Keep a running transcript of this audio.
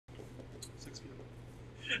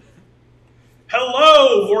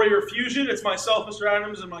Hello, Warrior Fusion. It's myself, Mr.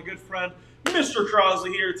 Adams, and my good friend, Mr.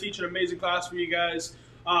 Crosley here to teach an amazing class for you guys.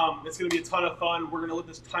 It's going to be a ton of fun. We're going to let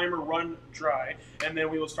this timer run dry, and then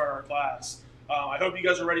we will start our class. I hope you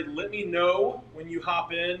guys are ready. Let me know when you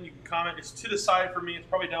hop in. You can comment. It's to the side for me. It's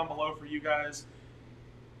probably down below for you guys,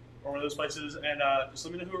 or one of those places. And just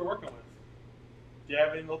let me know who we're working with. Do you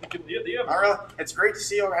have any little people? Yeah, All right. It's great to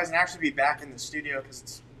see you guys and actually be back in the studio because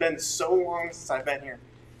it's been so long since I've been here.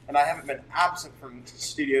 And I haven't been absent from the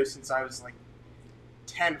studio since I was like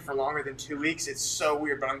 10 for longer than 2 weeks. It's so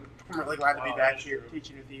weird, but I'm really glad to be back here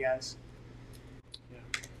teaching with you guys. Yeah.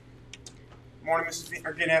 Morning,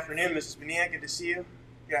 or good afternoon, Mrs. Bonilla. Good to see you.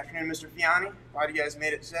 Good afternoon, Mr. Fiani. Glad you guys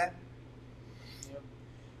made it today. Yep.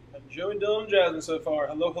 And Joey, Dylan, and Jasmine so far.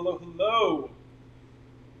 Hello, hello, hello.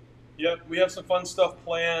 Yep, we have some fun stuff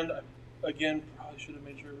planned. Again, probably should have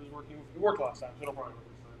made sure it was working. It worked last time, so it'll probably work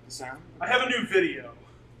this time. The sound? I have a new video.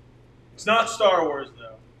 It's not Star Wars,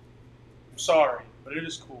 though. I'm sorry, but it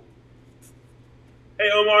is cool.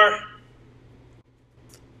 Hey, Omar.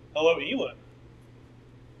 Hello, Elon.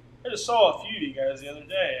 I just saw a few of you guys the other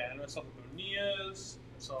day. I know I saw the Bonillas.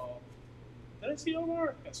 Did I see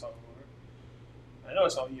Omar? I saw Omar. I know I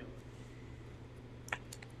saw Elon.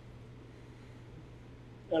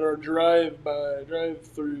 At our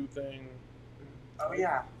drive-through thing. Oh,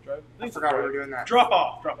 yeah. I think forgot we were doing that. Drop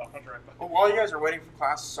off, not drive by. Well, while you guys are waiting for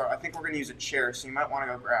class to start, I think we're going to use a chair, so you might want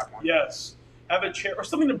to go grab one. Yes. Have a chair, or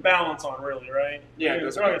something to balance on, really, right? Yeah, they're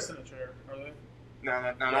not going to sit in a chair, are they? No,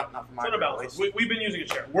 not for my It's balance. We've been using a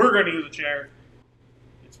chair. We're going to use a chair.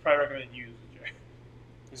 It's probably recommended you use a chair.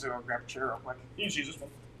 Just go grab a chair real quick. You just use this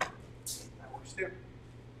one. That works too.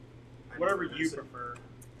 Whatever you prefer.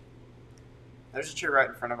 There's a chair right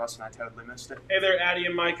in front of us, and I totally missed it. Hey there, Addie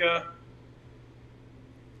and Micah.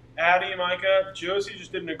 Addie and Micah, Josie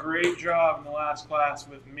just did a great job in the last class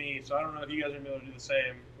with me, so I don't know if you guys are going to be able to do the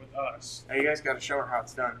same with us. Hey, you guys got to show her how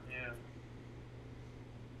it's done. Yeah.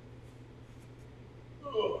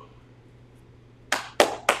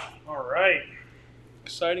 All right.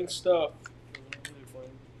 Exciting stuff.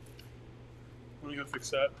 Let me go fix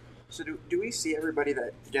that. So do we see everybody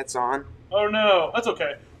that gets on? Oh, no. That's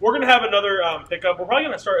okay. We're going to have another pickup. We're probably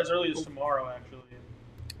going to start as early as tomorrow, actually.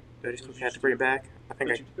 Do I just quickly have to bring it back? I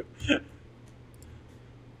think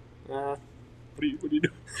What are you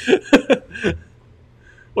doing?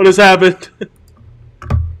 What has happened?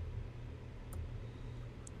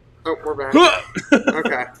 Oh, we're back.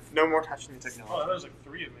 Okay. No more touching the technology. Oh, there's like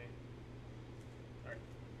 3 of me. All right.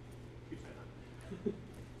 Keep saying that.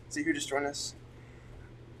 See who just joined us.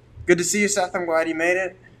 Good to see you, Seth. I'm glad you made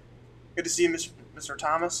it. Good to see you, Mr.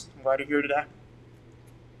 Thomas. I'm glad you're here today.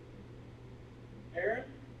 Aaron?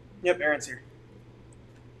 Yep, Aaron's here.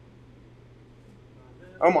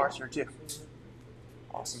 Omar's here too.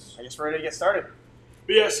 Awesome. I guess we're ready to get started.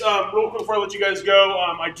 But yes, real quick before I let you guys go,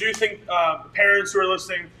 I do think parents who are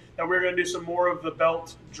listening that we're going to do some more of the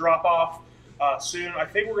belt drop-off soon. I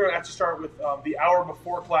think we're going to actually start with the hour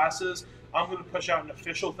before classes. I'm going to push out an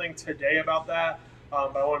official thing today about that,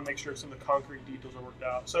 but I want to make sure some of the concrete details are worked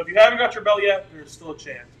out. So if you haven't got your belt yet, there's still a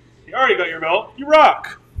chance. If you already got your belt, you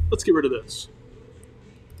rock. Let's get rid of this.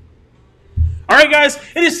 All right, guys,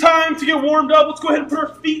 it is time to get warmed up. Let's go ahead and put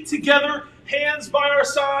our feet together, hands by our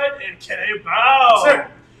side, and can a bow. Sir.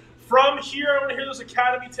 From here, I want to hear those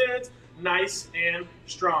Academy tenets, nice and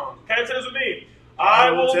strong. Academy tenets with me.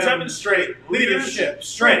 I will demonstrate leadership,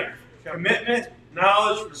 strength, commitment,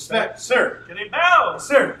 knowledge, respect. Sir. Can a bow.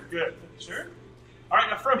 Sir. Good. Sure. All right,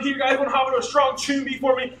 now from here, guys, want to hop into a strong tune beat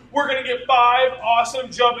for me. We're going to get 5 awesome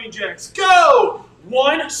jumping jacks. Go!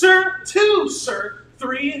 1, sir. 2, sir.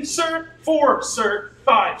 3, sir. 4, sir.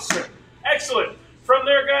 5, sir. Excellent. From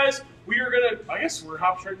there, guys, we are going to, I guess we're going to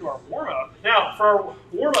hop straight into our warm-up. Now, for our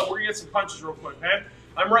warm-up, we're going to get some punches real quick, okay?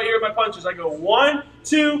 I'm right here with my punches. I go 1,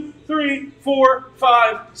 2, 3, 4,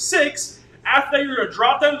 5, 6. After that, you're going to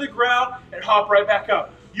drop down to the ground and hop right back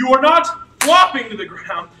up. You are not flopping to the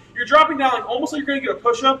ground. You're dropping down like almost like you're going to get a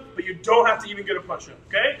push-up, but you don't have to even get a push-up,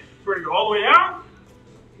 okay? We're going to go all the way down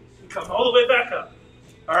and come all the way back up.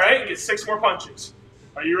 All right, and get 6 more punches.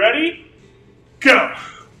 Are you ready? Go.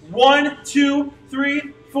 1, 2, 3,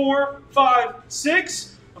 4, 5,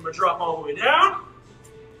 6. I'm going to drop all the way down.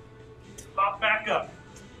 Hop back up.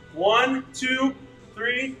 1, 2,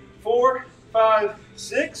 3, 4, 5,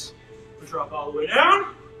 6. We'll drop all the way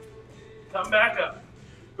down. Come back up.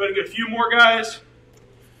 Go ahead and get a few more, guys.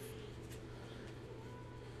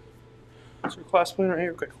 Is there a class plan right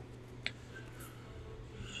here? Okay.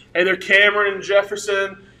 Hey there, Cameron and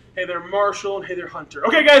Jefferson. Hey there, Marshall. And hey there, Hunter.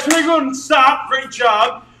 Okay, guys, we're going to go ahead and stop. Great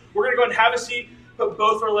job. We're going to go ahead and have a seat. Put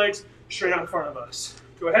both our legs straight out in front of us.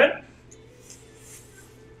 Go ahead.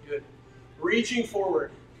 reaching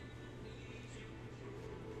forward.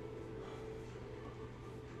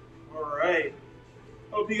 All right.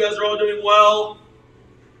 Hope you guys are all doing well.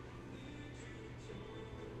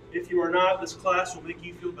 If you are not, this class will make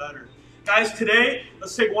you feel better. Guys, today,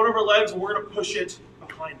 let's take one of our legs and we're going to push it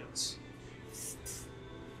behind us.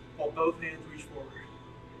 While both hands reach forward.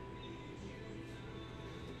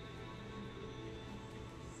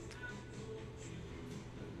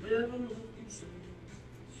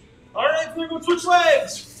 All right, we're going to switch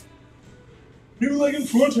legs. New leg in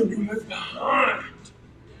front and new leg behind.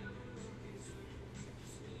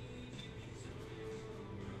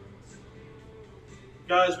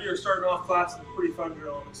 Guys, we are starting off class with a pretty fun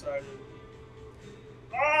drill. I'm excited.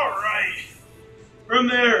 All right. From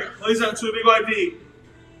there, lays out to a big wide V.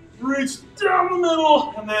 Reach down the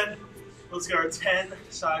middle, and then let's get our 10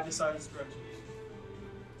 side-to-side stretches.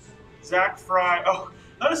 Zach Fry. Oh,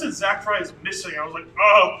 I noticed that Zach Fry is missing. I was like,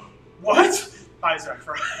 oh, what? Hi, Zach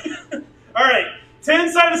Fry. All right,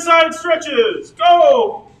 10 side-to-side stretches.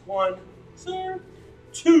 Go. 1, sir.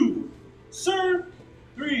 2, sir.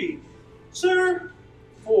 3, sir.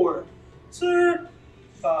 4, sir.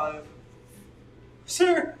 5,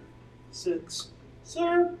 sir. 6,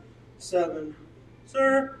 sir. 7,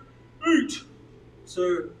 sir. 8,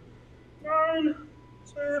 sir. 9,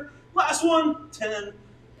 sir. Last one, 10,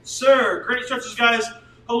 sir. Great stretches, guys.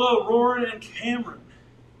 Hello, Roran and Cameron.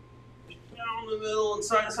 Down the middle and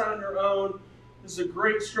side to side on your own. This is a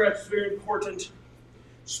great stretch. It's very important,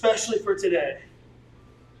 especially for today.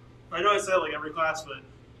 I know I say it like every class, but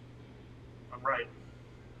I'm right.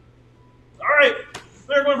 All right.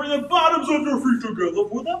 Everyone, bring the bottoms of your feet together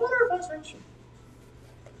for that butterfly stretch.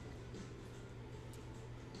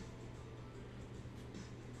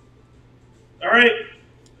 All right.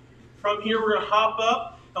 From here, we're going to hop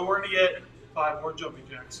up, and we're going to get 5 more jumping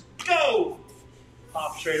jacks. Go!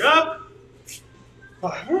 Hop straight up.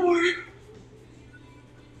 5 more.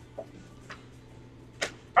 All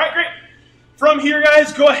right, great. From here,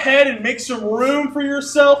 guys, go ahead and make some room for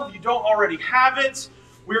yourself. If you don't already have it,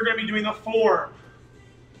 we're going to be doing the form.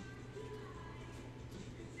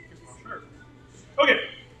 Okay.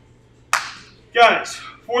 Guys,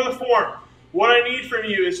 for the form, what I need from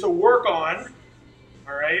you is to work on,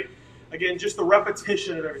 all right, again, just the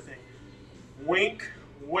repetition of everything. Wink,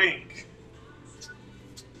 wink.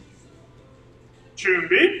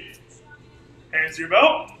 Chumbi. Hands to your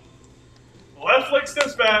belt. Left leg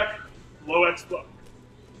steps back. Low X block.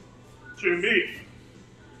 Chumbi.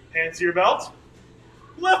 Hands to your belt.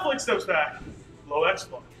 Left leg steps back. Low X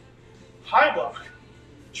block. High block.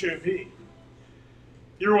 Chumbi.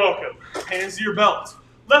 You're welcome. Hands to your belt.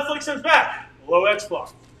 Left leg steps back. Low X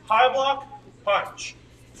block. High block. Punch.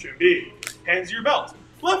 Chumbi. Hands to your belt.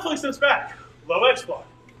 Left leg steps back. Low X block.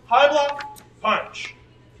 High block. Punch.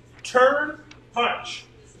 Turn. Punch.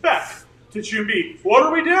 Back to Chumbi. What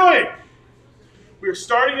are we doing? We're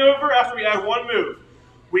starting over after we add one move.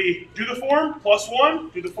 We do the form,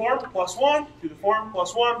 +1, do the form, +1, do the form,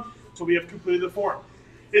 +1, until we have completed the form.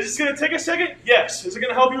 Is this going to take a second? Yes. Is it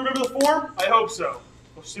going to help you remember the form? I hope so.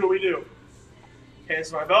 Let's see what we do. Hands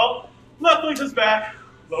to my belt. Left leg is back.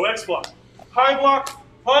 Low X block. High block.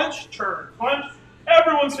 Punch. Turn. Punch.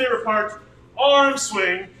 Everyone's favorite part. Arm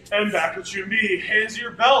swing. And back to Chumbi. Hands to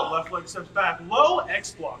your belt. Left leg steps back. Low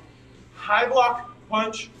X block. High block.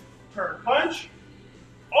 Punch. Turn. Punch.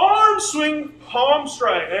 Arm swing. Palm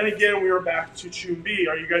strike. And again, we are back to Chumbi.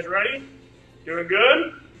 Are you guys ready? Doing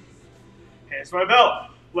good? Hands to my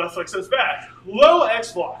belt. Left leg steps back. Low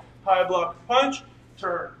X block. High block. Punch.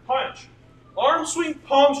 Turn. Punch. Arm swing.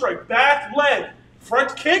 Palm strike. Back leg.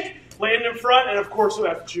 Front kick. Land in front. And of course, we'll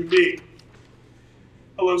have to Chumbi.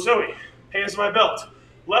 Hello, Zoe. Hands to my belt.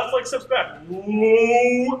 Left leg steps back.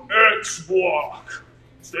 Low X block.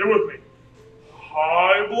 Stay with me.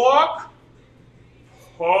 High block.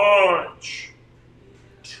 Punch.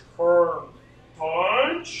 Turn.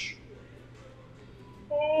 Punch.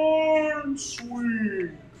 Arm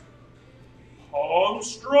swing. Palm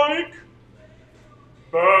strike.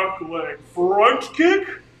 Back leg. Front kick.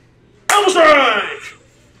 Elbow strike.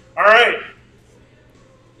 All right.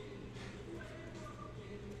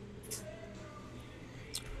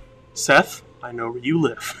 Seth, I know where you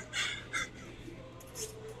live.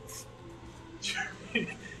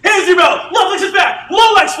 Hands to your belt. Left leg steps back.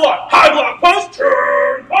 Low X block. High block. Punch.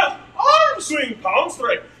 Turn. Punch. Arm swing. Palm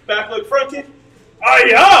strike. Back leg. Front kick.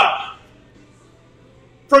 Ah-ya!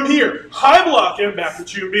 From here, high block and back to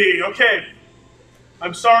Chumbi. Okay.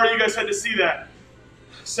 I'm sorry you guys had to see that.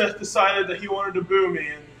 Seth decided that he wanted to boo me,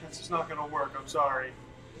 and that's just not going to work. I'm sorry.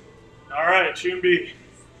 All right, Chumbi.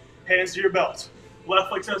 Hands to your belt.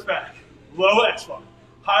 Left leg steps back. Low X block.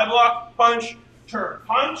 high block, punch, turn,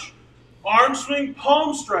 punch, arm swing,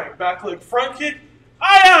 palm strike, back leg front kick,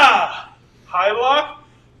 aya! High block,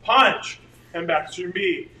 punch, and back to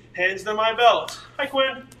B. Hands to my belt. Hi,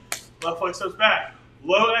 Quinn. Left leg steps back.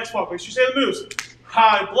 Low X block. Make sure you say the moves.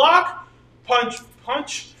 High block, punch,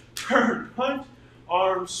 punch, turn, punch,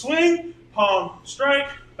 arm swing, palm strike,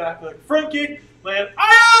 back leg front kick, land,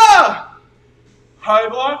 aya! High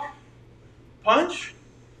block, punch,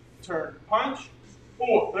 turn, punch.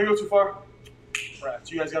 Oh, did I go too far?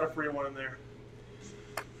 Rats, you guys got a free one in there.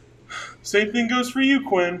 Same thing goes for you,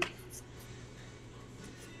 Quinn.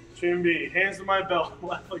 Team B, hands to my belt,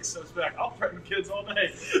 left leg steps back. I'll threaten kids all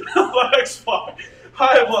day. Left X block,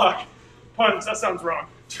 high block, punch, that sounds wrong.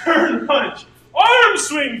 Turn, punch, arm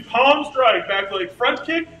swing, palm strike, back leg front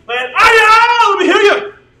kick, land, ah, let me hear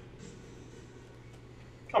you.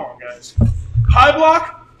 Come on, guys. High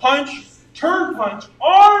block, punch, turn punch,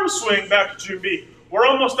 arm swing, back to 2B. We're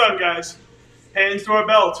almost done, guys. Hands to our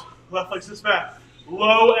belt, left leg sits back.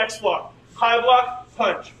 Low X block, high block,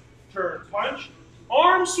 punch, turn punch,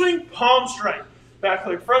 arm swing, palm strike, back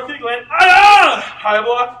leg front kick, land, high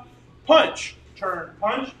block, punch, turn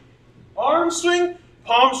punch, arm swing,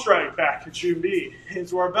 palm strike, back to 2B. Hands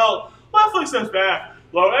to our belt, left leg steps back.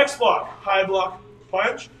 Low X block, high block,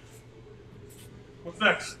 punch. What's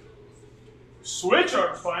next? Switch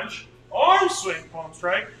arm punch, arm swing, palm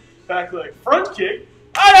strike, back leg front kick,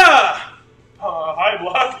 high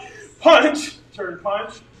block, punch, turn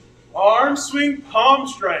punch, arm swing, palm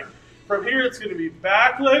strike. From here, it's going to be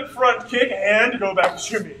back leg front kick and go back to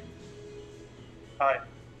shimmy. Hi.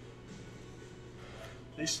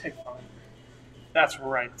 These take fun. That's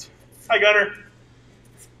right. Hi, Gunner.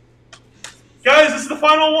 Guys, this is the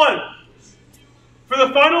final one. For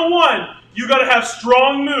the final one, you got to have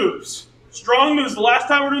strong moves. Strong moves the last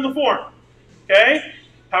time we're doing the form. Okay?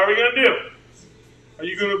 How are we going to do? Are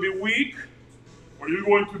you going to be weak? Or are you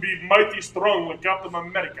going to be mighty strong like Captain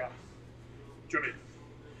America? Jimmy.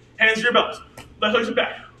 Hands to your belts. Left legs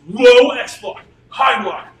back. Low X block. High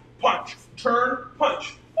block. Punch. Turn.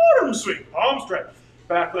 Punch. Arm swing. Palm strike.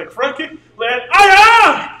 Back leg front kick. Land.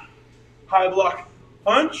 High block.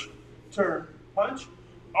 Punch. Turn. Punch.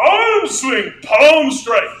 Arm swing. Palm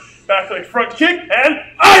strike. Back leg front kick. And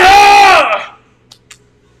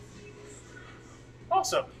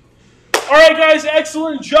awesome. All right, guys.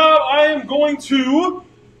 Excellent job. I am going to,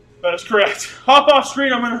 that is correct, hop off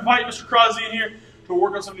screen. I'm going to invite Mr. Crosley in here to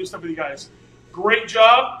work on some new stuff with you guys. Great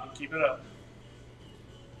job, and keep it up.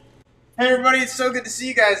 Hey everybody, it's so good to see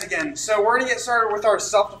you guys again. So we're going to get started with our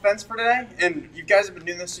self-defense for today, and you guys have been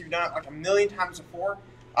doing this, you've done it like a million times before.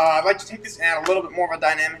 I'd like to take this and add a little bit more of a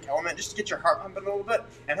dynamic element just to get your heart pumping a little bit,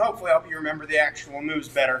 and hopefully help you remember the actual moves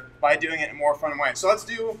better by doing it in a more fun way. So let's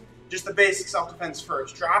do just the basic self-defense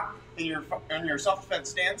first. Drop in your self-defense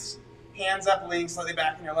stance, hands up, leaning slightly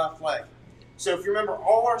back in your left leg. So if you remember,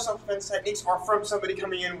 all our self-defense techniques are from somebody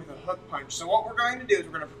coming in with a hook punch. So what we're going to do is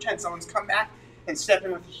we're going to pretend someone's come back and step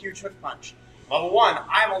in with a huge hook punch. Level 1,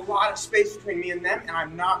 I have a lot of space between me and them, and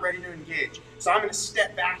I'm not ready to engage. So I'm going to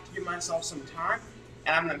step back to give myself some time,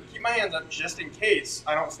 and I'm going to keep my hands up just in case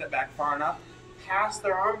I don't step back far enough. Pass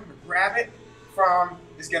their arm, grab it from,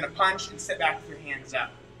 is going to punch, and step back with your hands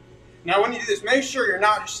up. Now when you do this, make sure you're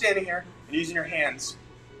not just standing here and using your hands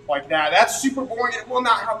like that. That's super boring and it will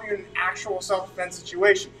not help you in an actual self-defense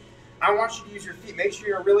situation. I want you to use your feet. Make sure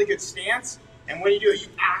you're in a really good stance, and when you do it, you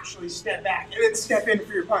actually step back and then step in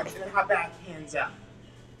for your punch and then hop back, hands up.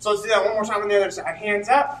 So let's do that one more time on the other side. Hands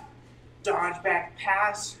up, dodge back,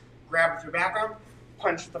 pass, grab with your back arm,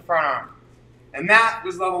 punch with the front arm. And that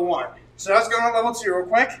was level 1. So let's go on to level 2 real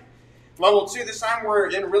quick. Level 2, this time we're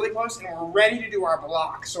in really close and we're ready to do our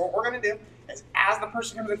block. So what we're going to do is as the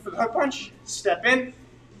person comes in for the hook punch, step in,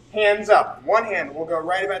 hands up. One hand will go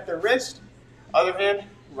right about their wrist, other hand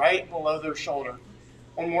right below their shoulder.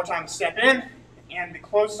 One more time, step in, and the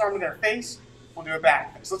closest arm to their face, we'll do a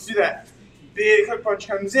back fist. Let's do that. Big hook punch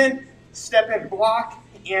comes in, step in, block,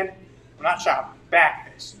 and, well, not chop,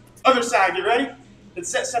 back fist. Other side, get ready? Then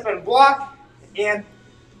step in, block, and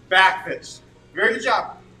back fist. Very good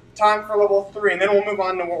job. Time for level 3, and then we'll move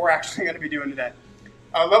on to what we're actually going to be doing today.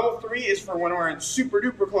 Level 3 is for when we're in super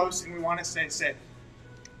duper close and we want to stay safe.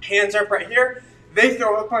 Hands up right here. They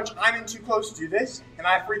throw a hook punch. I'm in too close to do this, and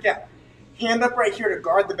I freak out. Hand up right here to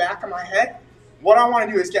guard the back of my head. What I want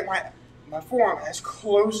to do is get my forearm as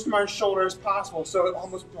close to my shoulder as possible so it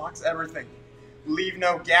almost blocks everything. Leave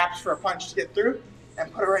no gaps for a punch to get through,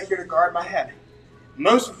 and put it right here to guard my head.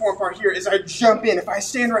 Most important part here is I jump in. If I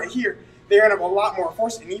stand right here, they're going to have a lot more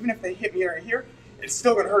force, and even if they hit me right here, it's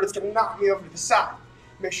still going to hurt. It's going to knock me over to the side.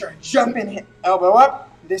 Make sure I jump in, hit elbow up,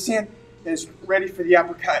 this hand, is ready for the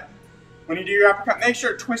uppercut. When you do your uppercut, make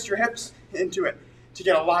sure to twist your hips into it to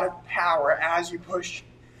get a lot of power as you push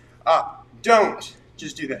up. Don't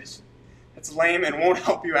just do this. It's lame and won't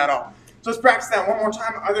help you at all. So let's practice that one more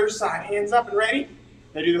time. Other side, hands up and ready.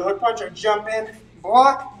 They do the hook punch. I jump in,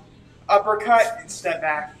 block, uppercut, and step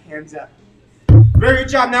back, hands up. Very good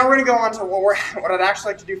job. Now we're going to go on to what I'd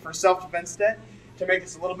actually like to do for self-defense today to make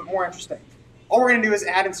this a little bit more interesting. All we're going to do is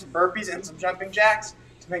add in some burpees and some jumping jacks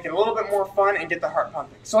to make it a little bit more fun and get the heart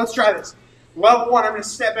pumping. So let's try this. Level 1, I'm going to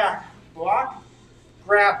step back, block,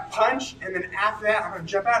 grab, punch, and then after that, I'm going to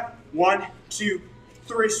jump out. 1, 2,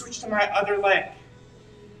 3, switch to my other leg.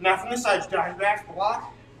 Now from this side, dive back,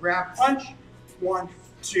 block, grab, punch. 1,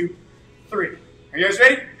 2, 3. Are you guys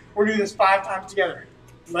ready? We're going to do this 5 times together.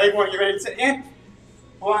 Leg 1, get ready to sit in.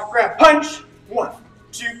 Block, grab, punch. 1,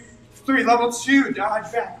 2, 3. Level 2,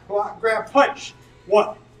 dodge back, block, grab, punch.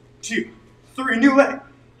 1, 2, 3. New leg. You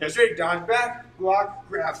guys ready? Dodge back, block,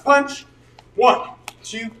 grab, punch. 1,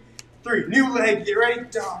 2, 3. New leg. Get ready.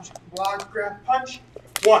 Dodge, block, grab, punch.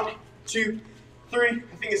 1, 2, 3. I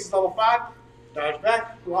think this is level 5. Dodge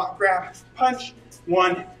back, block, grab, punch.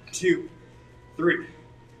 1, 2, 3.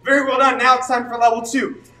 Very well done. Now it's time for level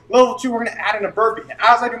 2. Level 2, we're going to add in a burpee.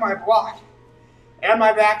 As I do my block and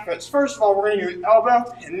my back flips, first of all, we're going to use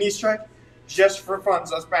elbow and knee strike just for fun.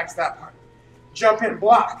 So let's practice that part. Jump in,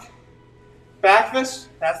 block. Back fist,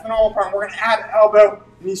 that's the normal part. We're going to add elbow,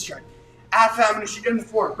 knee strike. After that, I'm going to shoot in the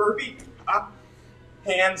floor. Burpee, up,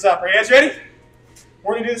 hands up. Are you guys ready?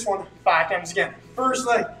 We're going to do this one 5 times again. First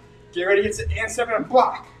leg, get ready, get set, and step in,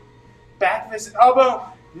 block. Back fist, elbow,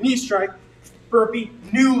 knee strike, burpee,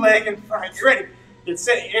 new leg in front. Get ready, get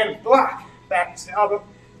set, and block. Back fist, elbow,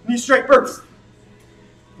 knee strike, burpee.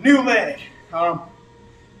 New leg, elbow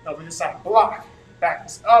this side, block. Back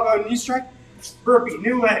fist, elbow, knee strike, burpee,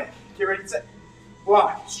 new leg. Get ready, get set,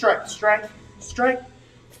 block, strike, strike, strike,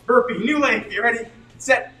 burpee, new leg. Get ready, get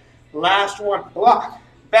set. Last one, block.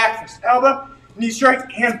 Back fist, elbow, knee strike,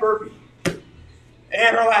 and burpee.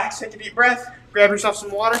 And relax, take a deep breath, grab yourself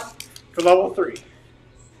some water for level 3.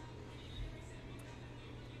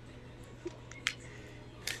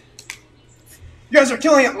 You guys are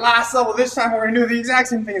killing it last level. This time we're going to do the exact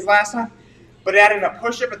same thing as last time, but add in a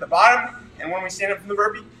push-up at the bottom, and when we stand up from the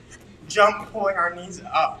burpee, jump, pulling our knees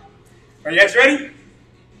up. Are you guys ready?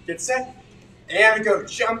 Get set, and go.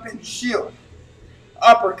 Jump and shield.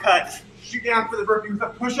 Uppercut. Shoot down for the burpee with a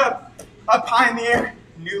push-up, up high in the air,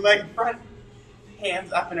 new leg in front,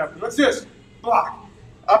 hands up and up. Let's do this. Block.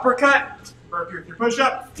 Uppercut. Burpee with your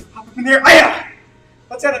push-up, hop up in the air. Aya!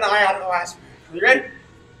 Let's add an eye out of the last one. Are you ready?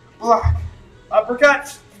 Block.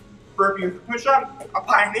 Uppercut, burpee with push-up, up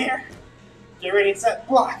high in the air. Get ready and set,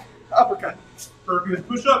 block, uppercut, burpee with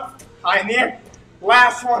push-up, high in the air.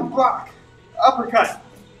 Last one, block, uppercut,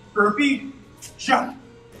 burpee, jump.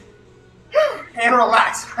 And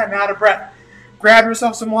relax, I'm out of breath. Grab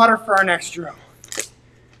yourself some water for our next drill.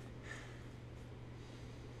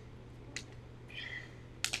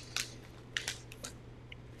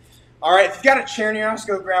 All right, if you've got a chair in your house,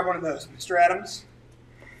 go grab one of those. Mr. Adams,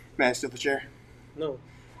 may I steal the chair? No.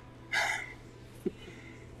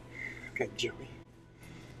 Okay, Joey.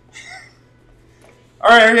 All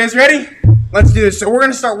right, are you guys ready? Let's do this. So we're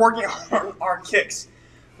going to start working on our kicks.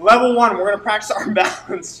 Level 1, we're going to practice our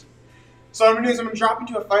balance. So what I'm going to do is I'm going to drop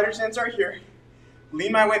into a fighter stance right here,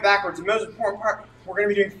 lean my way backwards. The most important part, we're going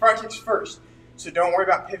to be doing front kicks first. So don't worry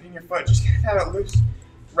about pivoting your foot. Just have it loose,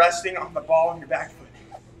 resting on the ball of your back foot.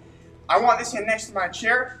 I want this hand next to my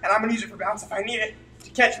chair, and I'm going to use it for balance if I need it to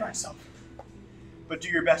catch myself. But do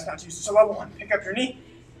your best not to use it. So level 1, pick up your knee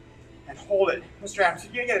and hold it. Mr. Adams,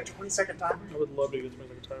 you get a 20-second timer? I would love to get a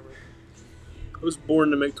 20-second timer. I was born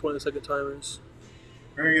to make 20-second timers.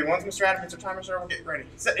 Very good. Once Mr. Adams gets our timer started, we'll get ready.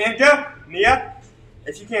 Set and go. Knee up.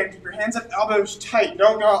 If you can, keep your hands up, elbows tight.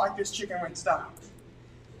 Don't go out like this chicken wing style.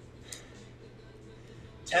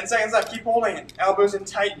 10 seconds left. Keep holding it. Elbows in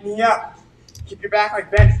tight, knee up. Keep your back leg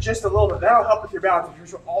bent just a little bit. That'll help with your balance.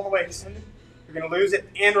 If you're all the way extended, you're going to lose it,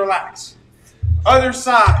 and relax. Other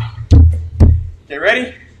side. Get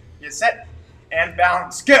ready, get set, and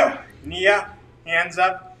balance. Go. Knee up, hands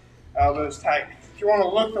up, elbows tight. If you want to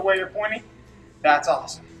look the way you're pointing, that's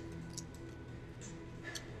awesome.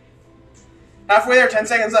 Halfway there, 10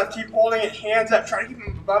 seconds left. Keep holding it, hands up. Try to keep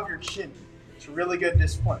them above your chin. It's really good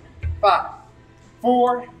discipline. 5,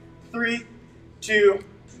 4, 3, 2,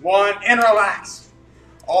 1, and relax.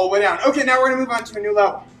 All the way down. Okay, now we're going to move on to a new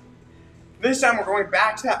level. This time we're going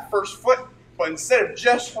back to that first foot, but instead of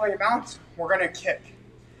just holding a balance, we're going to kick.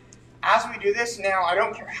 As we do this now, I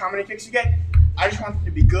don't care how many kicks you get, I just want them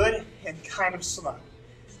to be good and kind of slow.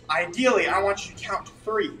 Ideally, I want you to count to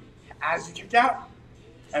 3 as you kick out,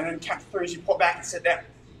 and then count to 3 as you pull back and sit down,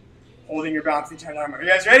 holding your balance the entire time. Are you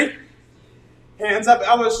guys ready? Hands up,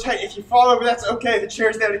 elbows tight. If you fall over, that's okay. The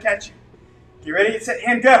chair's there to catch you. Get ready, get set,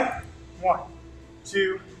 and go. 1,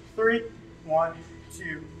 2, 3. 1,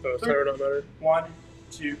 2, 3. 1,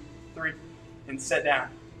 2, 3, and sit down.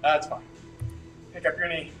 That's fine. Pick up your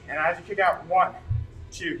knee, and as you kick out, 1,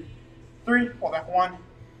 2, 3. Hold back. 1,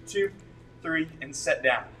 2, 3, and sit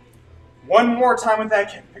down. One more time with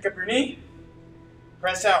that kick. Pick up your knee.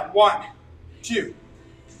 Press out. 1, 2,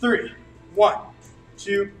 3. 1,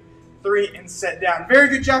 2, 3, and sit down. Very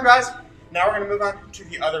good job, guys. Now we're going to move on to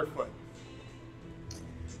the other foot.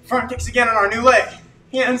 Front kicks again on our new leg.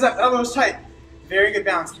 Hands up, elbows tight. Very good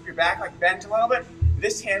balance. Keep your back like bent a little bit.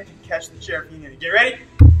 This hand can catch the chair if you need it. Get ready,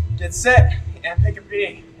 get set, and pick up your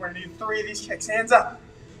knee. We're going to do 3 of these kicks. Hands up.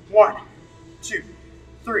 1, 2,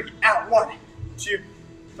 3. Out. 1, 2,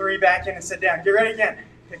 3. Back in and sit down. Get ready again.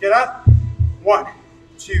 Pick it up. 1,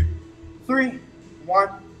 2, 3. 1,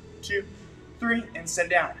 2, 3, and sit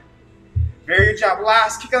down. Very good job.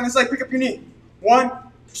 Last kick on this leg. Pick up your knee. 1,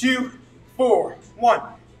 2, 4. 1,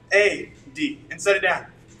 A, D, and set it down.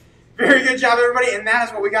 Very good job, everybody, and that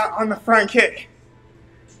is what we got on the front kick.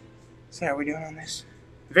 So how are we doing on this?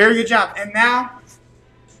 Very good job. And now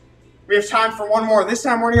we have time for one more. This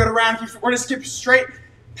time we're going to go to round kicks. We're going to skip straight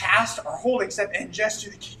past our holding step and just do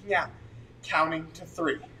the kicking out, counting to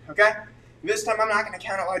 3. Okay? This time I'm not going to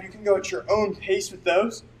count out loud. You can go at your own pace with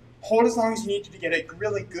those. Hold as long as you need to get a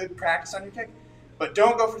really good practice on your kick, but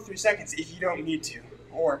don't go for 3 seconds if you don't need to,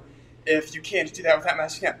 or if you can't do that without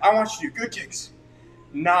messing up. I want you to do good kicks.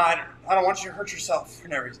 I don't want you to hurt yourself for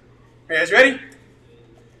no reason. Are you guys ready?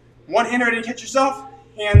 One hand ready to catch yourself.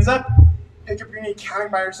 Hands up. Pick up your knee,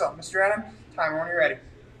 counting by yourself. Mr. Adams, timer when you're ready.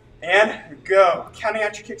 And go. Counting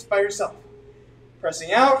out your kicks by yourself.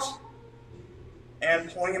 Pressing out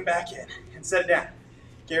and pulling them back in. And set it down.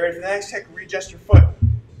 Get ready for the next kick. Readjust your foot.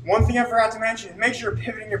 One thing I forgot to mention is make sure you're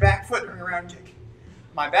pivoting your back foot during a round kick.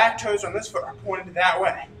 My back toes on this foot are pointed that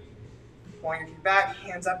way. Pulling your feet back,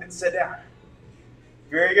 hands up, and sit down.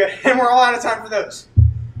 Very good. And we're all out of time for those.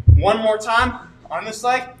 One more time on this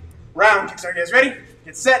leg. Round kicks. Are you guys ready?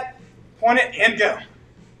 Get set, point it, and go.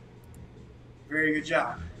 Very good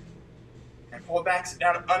job. And pull it back, sit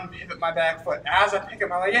down, and unpivot my back foot. As I pick up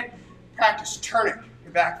my leg in, practice turning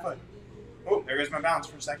your back foot. Oh, there goes my balance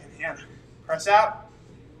for a second. And press out.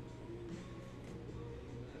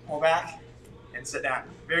 Pull back, and sit down.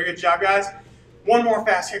 Very good job, guys. One more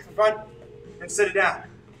fast kick for fun, and sit it down.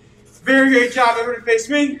 Very good job, everybody face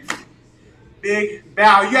me. Big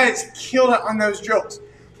bow. You guys killed it on those drills.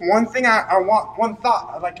 One thing one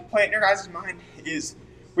thought I'd like to plant in your guys' mind is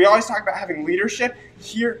we always talk about having leadership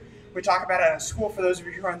here. We talk about it at school for those of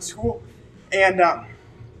you who are in school. And,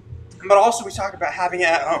 but also we talk about having it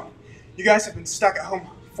at home. You guys have been stuck at home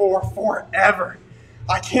for forever.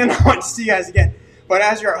 I cannot wait to see you guys again. But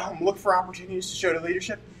as you're at home, look for opportunities to show the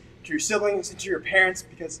leadership to your siblings and to your parents,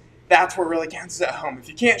 because that's what really counts is at home. If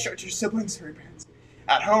you can't show it to your siblings or your parents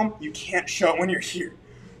at home, you can't show it when you're here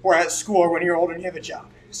or at school or when you're older and you have a job.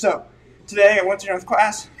 So today, I once you're done with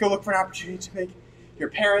class, go look for an opportunity to make your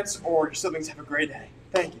parents or your siblings have a great day.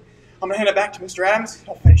 Thank you. I'm going to hand it back to Mr. Adams.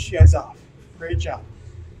 He'll finish you guys off. Great job.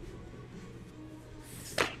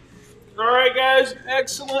 All right, guys.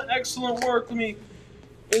 Excellent, excellent work. Let me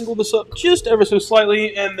angle this up just ever so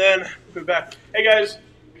slightly and then move back. Hey, guys.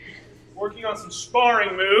 Working on some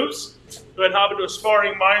sparring moves. Go ahead and hop into a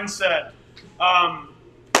sparring mindset.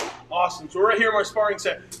 Awesome. So we're right here in my sparring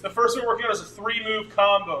set. The first one we're working on is a 3-move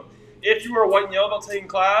combo. If you are a white and yellow belt taking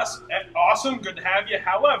class, awesome, good to have you.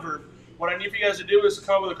 However, what I need for you guys to do is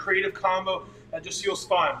come up with a creative combo that just feels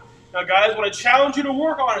fun. Now, guys, what I challenge you to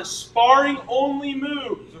work on is sparring-only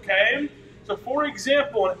moves, okay? So, for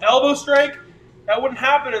example, an elbow strike, that wouldn't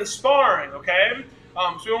happen in sparring, okay?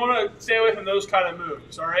 So we want to stay away from those kind of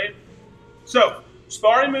moves, all right? So,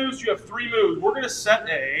 sparring moves, you have 3 moves. We're going to set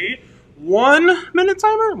a 1-minute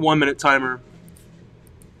timer? 1-minute timer.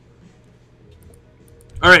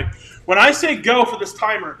 All right. When I say go for this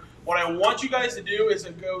timer, what I want you guys to do is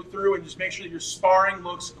to go through and just make sure that your sparring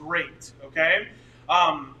looks great, okay?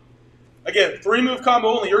 Again, 3-move combo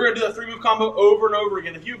only. You're going to do that 3-move combo over and over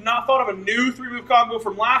again. If you have not thought of a new 3-move combo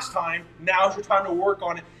from last time, now's your time to work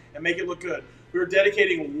on it and make it look good. We're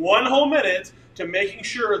dedicating 1 whole minute to making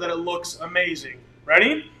sure that it looks amazing.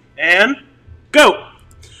 Ready? And go.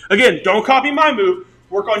 Again, don't copy my move.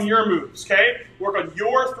 Work on your moves, okay? Work on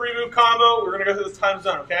your 3-move combo. We're going to go through this time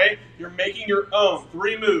zone, okay? You're making your own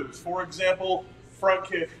 3 moves. For example, front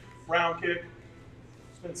kick, round kick,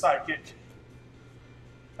 spin side kick.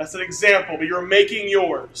 That's an example, but you're making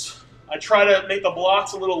yours. I try to make the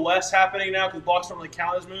blocks a little less happening now because blocks don't really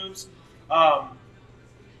count as moves.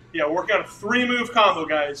 Yeah, working on a 3-move combo,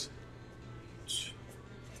 guys.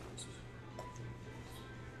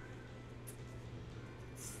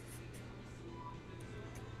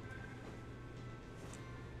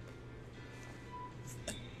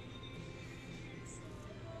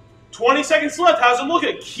 "20 seconds left. How's it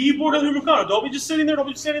looking? Keyboard of the move combo. Don't be just sitting there. Don't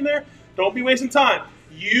be just standing there. Don't be wasting time.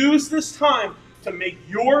 Use this time to make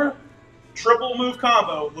your triple move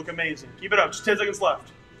combo look amazing. Keep it up. Just 10 seconds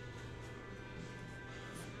left.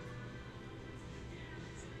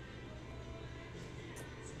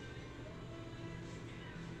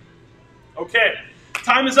 Okay.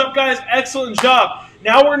 Time is up, guys. Excellent job.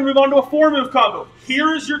 Now we're going to move on to a 4-move combo.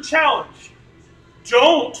 Here is your challenge.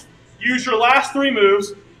 Don't use your last 3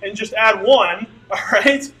 moves and just add 1, all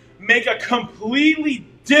right? Make a completely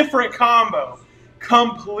different combo.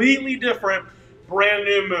 Completely different, brand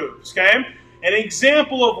new moves, okay? An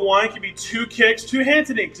example of one could be 2 kicks, 2 hand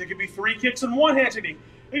techniques. It could be 3 kicks and 1 hand technique.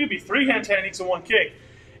 It could be 3 hand techniques and 1 kick.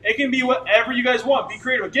 It can be whatever you guys want. Be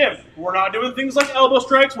creative. Again, we're not doing things like elbow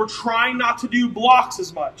strikes. We're trying not to do blocks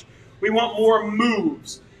as much. We want more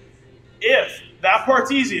moves. If that part's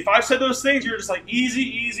easy, if I've said those things, you're just like easy,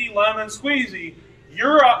 easy, lemon squeezy,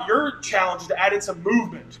 your challenge is to add in some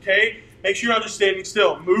movement, okay? Make sure you're not just standing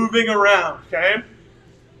still, moving around, okay?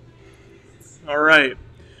 All right,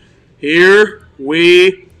 here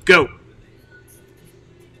we go.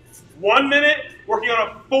 1 minute, working on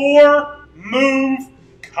a 4-move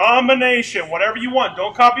combination. Whatever you want,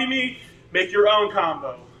 don't copy me, make your own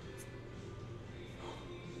combo.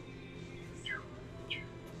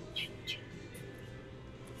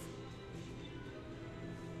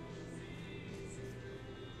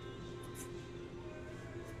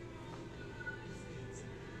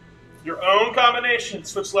 Your own combination.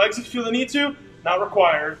 Switch legs if you feel the need to. Not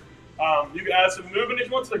required. You can add some movement if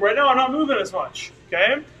you want to. Like right now, I'm not moving as much.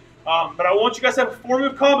 Okay? But I want you guys to have a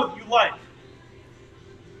 4-move combo that you like.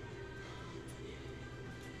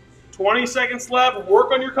 20 seconds left. Work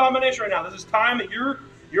on your combination right now. This is time that you're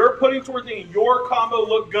putting towards making your combo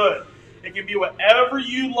look good. It can be whatever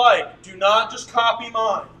you like. Do not just copy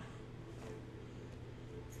mine.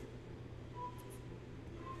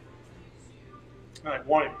 Like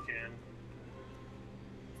one of you can.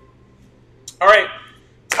 All right,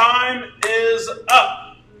 time is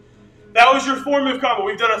up. That was your 4-move combo.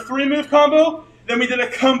 We've done a 3-move combo, then we did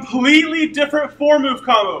a completely different 4-move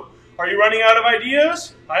combo. Are you running out of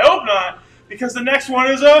ideas? I hope not, because the next one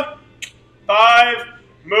is a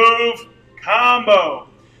 5-move combo.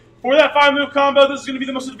 For that 5-move combo, this is going to be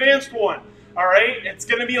the most advanced one. All right, it's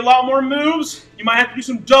going to be a lot more moves. You might have to do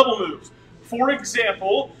some double moves. For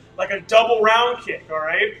example, like a double round kick, all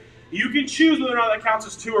right? You can choose whether or not that counts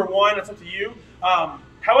as 2 or 1. That's up to you.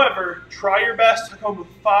 However, try your best to come with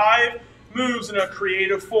 5 moves in a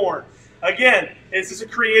creative form. Again, this is a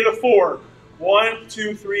creative form. 1,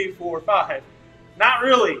 2, 3, 4, 5. Not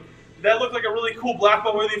really. Did that look like a really cool black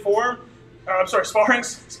belt worthy form? I'm sorry, sparring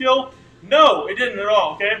skill? No, it didn't at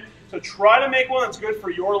all, okay? So try to make one that's good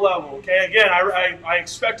for your level, okay? Again, I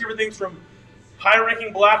expect everything from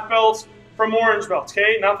high-ranking black belts from orange belts,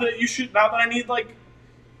 okay? Not that I need like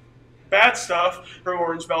bad stuff from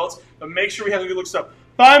orange belts, but make sure we have the good look stuff.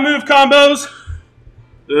 5-move combos.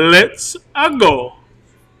 Let's go.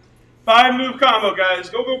 5-move combo, guys.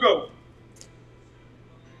 Go, go, go.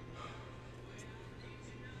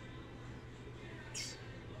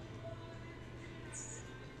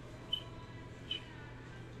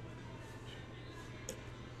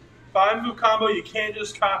 Five-move combo, you can't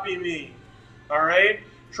just copy me. All right?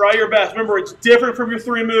 Try your best. Remember, it's different from your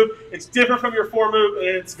 3-move, it's different from your 4-move, and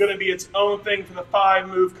it's going to be its own thing for the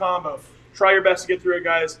 5-move combo. Try your best to get through it,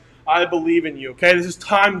 guys. I believe in you, okay? This is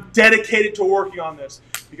time dedicated to working on this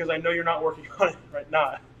because I know you're not working on it right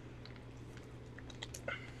now.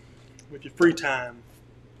 With your free time.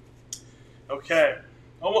 Okay.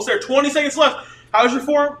 Almost there. 20 seconds left. How's your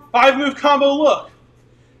 5-move combo look?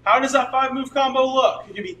 How does that 5-move combo look?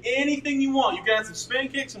 It can be anything you want. You can add some spin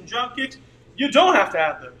kicks, some jump kicks. You don't have to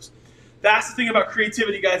add those. That's the thing about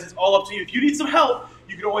creativity, guys. It's all up to you. If you need some help,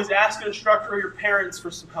 you can always ask an instructor or your parents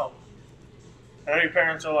for some help. I know your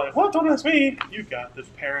parents are like, what? Don't ask me. You got this,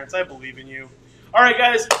 parents. I believe in you. All right,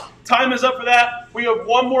 guys. Time is up for that. We have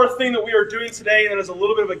one more thing that we are doing today, and that is a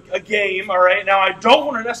little bit of a game, all right? Now, I don't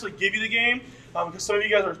want to necessarily give you the game because some of you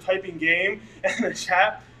guys are typing game in the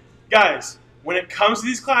chat. Guys, when it comes to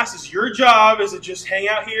these classes, your job is to just hang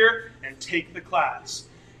out here and take the class.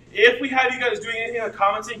 If we have you guys doing anything in the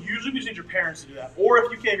commenting, usually we just need your parents to do that. Or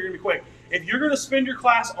if you can, you're going to be quick. If you're going to spend your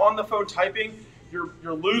class on the phone typing, you're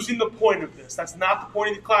losing the point of this. That's not the point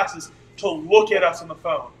of the classes. to look at us on the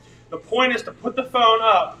phone. The point is to put the phone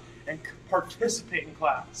up and participate in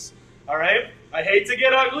class. All right? I hate to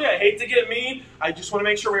get ugly. I hate to get mean. I just want to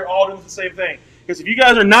make sure we're all doing the same thing. Because if you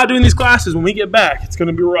guys are not doing these classes, when we get back, it's going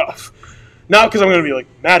to be rough. Not because I'm going to be like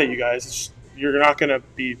mad at you guys. It's just, you're not going to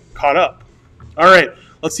be caught up. All right.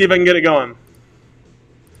 Let's see if I can get it going.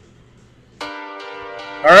 All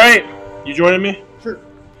right. You joining me? Sure.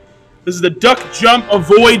 This is the duck jump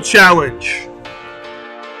avoid challenge.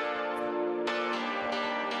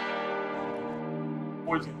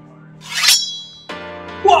 Boys get fired.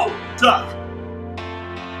 Whoa! Duck.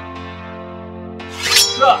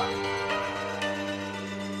 Duck.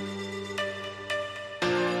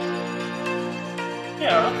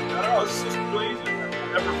 Yeah, I don't know. This is really easy.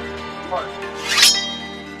 Never hard.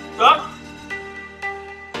 Duck.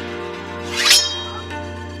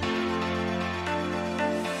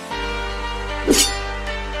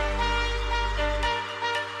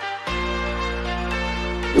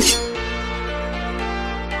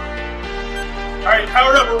 All right,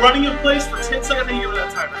 powered up. We're running in place for 10 seconds. I give it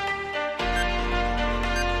that timer.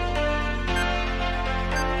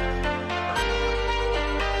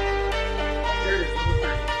 There it is. Level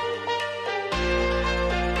 30.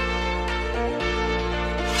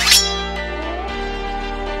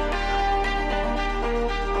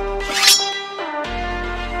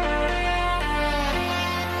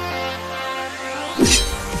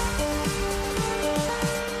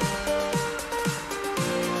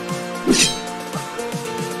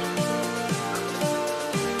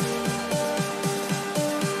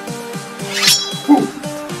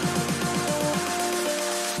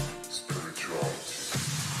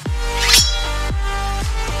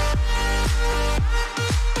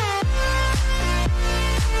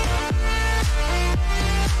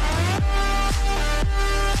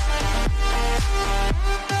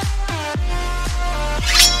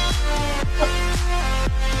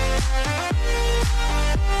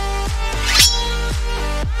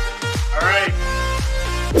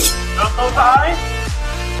 Jump high.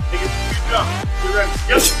 Take it to 2 jumps. You ready?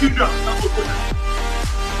 Yes, 2 jumps. Not a little quicker.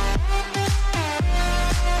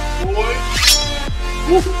 Boys.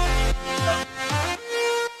 Woo.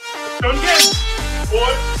 Go again.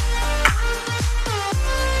 Boys.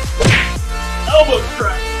 Elbow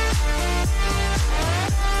strike.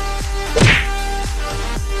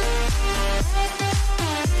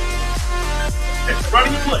 Okay,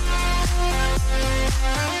 running in place.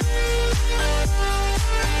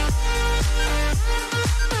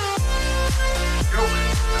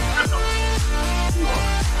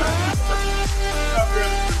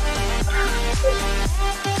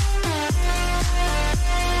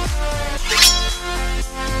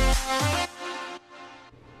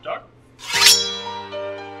 Duck.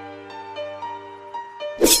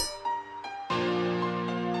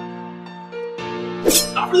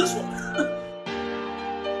 Not for this one.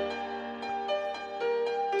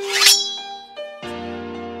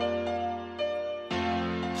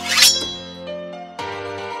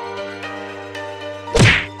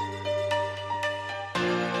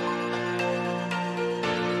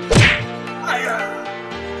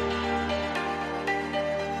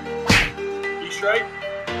 Right?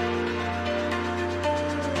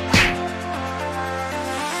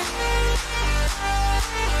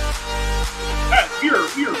 Guys, we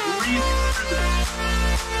are breathing through this.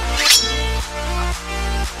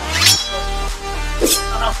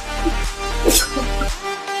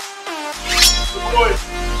 Boys.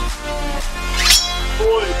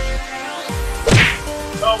 Boys.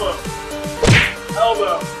 Elbow.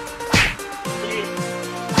 Elbow. Knee.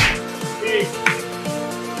 Knee.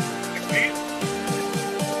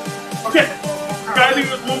 Okay, you gotta do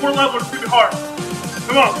this one more level, it's gonna be hard.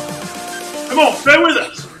 Come on. Come on, stay with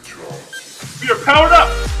us. We are powered up.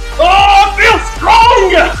 Oh, I feel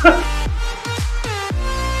strong!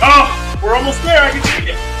 Oh, we're almost there, I can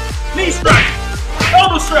see it. Knee strike,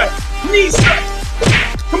 elbow strike, knee strike.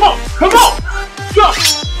 Come on, come on! Jump!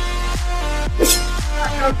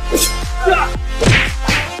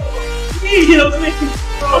 Knee heals me.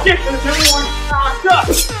 Okay, everyone, duck.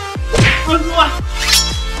 What's the last?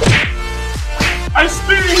 I'm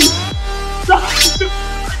spinning! Stop! I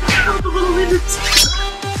got the little minutes!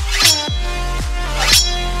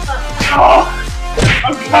 Oh!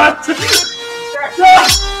 I've got to! Stop!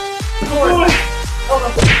 Boy!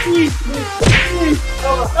 Please! Please!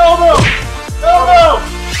 Elbow! Elbow!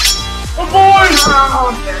 Oh boy!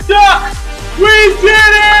 Stop! We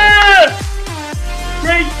did it!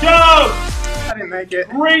 Great job! I didn't make it.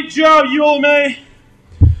 Great job, ULMA!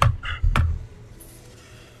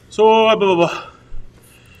 So, blah, blah, blah.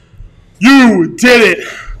 You did it!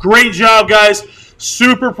 Great job, guys.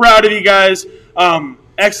 Super proud of you guys.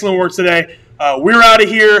 Excellent work today. We're out of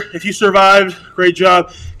here. If you survived, great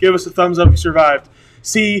job. Give us a thumbs up if you survived.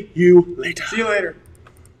 See you later. See you later.